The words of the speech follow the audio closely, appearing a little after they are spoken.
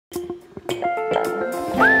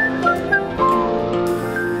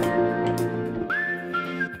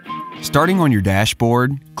Starting on your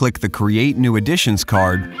dashboard, click the Create New Editions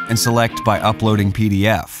card and select by uploading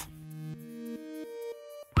PDF.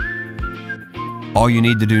 All you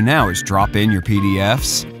need to do now is drop in your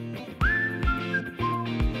PDFs,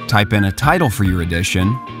 type in a title for your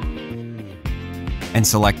edition, and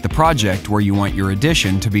select the project where you want your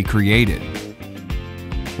edition to be created.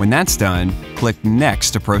 When that's done, click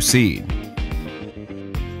Next to proceed.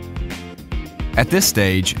 At this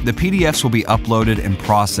stage, the PDFs will be uploaded and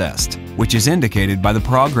processed, which is indicated by the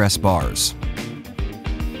progress bars.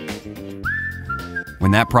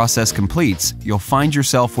 When that process completes, you'll find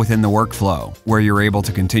yourself within the workflow, where you're able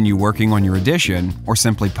to continue working on your edition or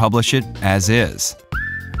simply publish it as is.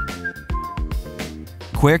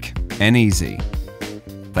 Quick and easy.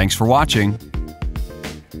 Thanks for watching.